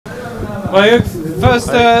Well, your first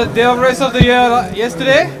day of race of the year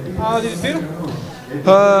yesterday. How did it feel?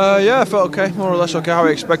 Yeah, I felt okay, more or less okay, how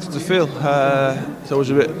I expected to feel. So I was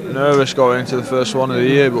a bit nervous going into the first one of the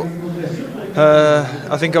year, but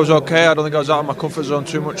I think I was okay. I don't think I was out of my comfort zone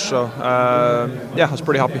too much, so yeah, I was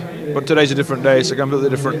pretty happy. But today's a different day. It's a completely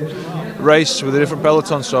different race with a different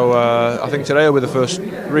peloton, so I think today will be the first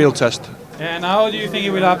real test. Yeah, and how do you think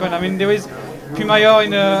it will happen? I mean, there is Pumayor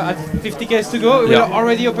at 50 km to go. It will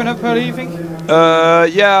already open up early, you think?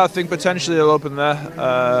 Yeah, I think potentially it'll open there.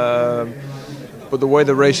 But the way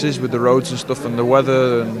the race is with the roads and stuff and the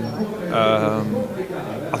weather, and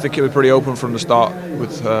I think it'll be pretty open from the start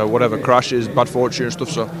with whatever crashes, bad fortune and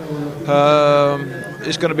stuff. So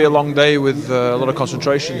it's going to be a long day with a lot of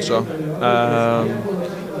concentration. So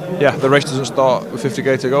yeah, the race doesn't start with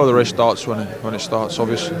 50k to go. The race starts when it starts,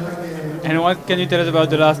 obviously. And what can you tell us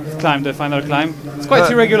about the last climb, the final climb? It's quite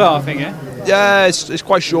irregular, I think, eh? Yeah, it's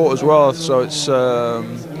quite short as well, so it's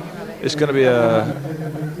going to be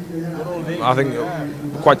I think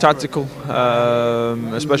quite tactical,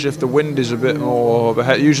 especially if the wind is a bit more of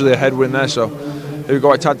a usually a headwind there. So we've got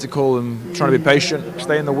quite tactical and trying to be patient,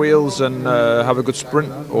 stay in the wheels, and have a good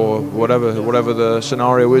sprint or whatever the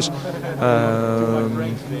scenario is. So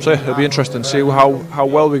yeah, it'll be interesting to see how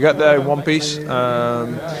well we get there in one piece.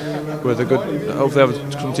 With a good, hopefully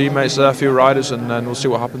have some teammates there, a few riders, and then we'll see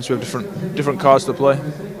what happens. We have different cards to play.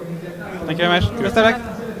 Thank you very much. Best of luck.